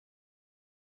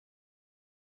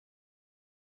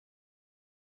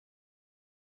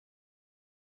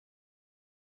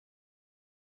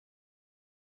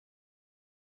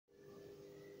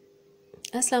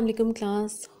Assalamu alaikum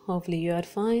class. Hopefully you are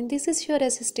fine. This is your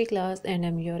S.st class and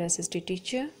I'm your S.st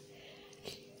teacher.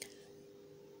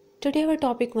 Today our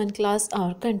topic 1 class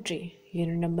our country.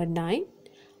 Unit number 9.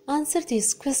 Answer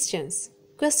these questions.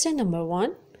 Question number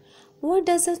 1. What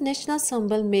does a national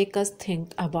symbol make us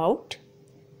think about?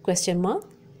 Question mark.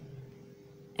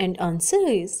 And answer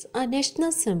is a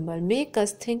national symbol make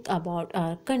us think about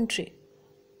our country.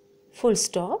 Full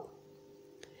stop.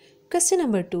 Question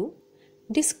number 2.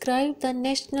 Describe the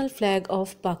national flag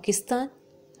of Pakistan.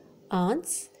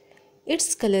 Answer.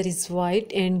 Its color is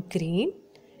white and green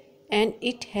and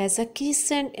it has a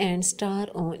crescent and star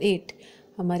on it.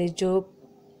 हमारे जो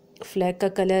flag का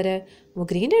colour है वो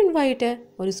green and white है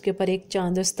और उसके ऊपर एक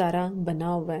चांद और सितारा बना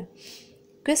हुआ है.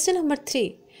 Question number 3.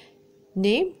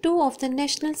 Name 2 of the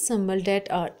national symbol that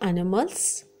are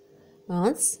animals.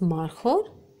 Answer markhor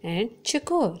and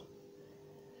chicory.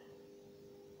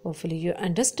 Hopefully you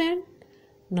understand.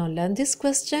 Now learn this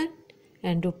question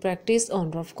and do practice on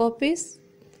rough copies.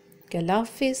 Allah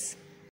Hafiz.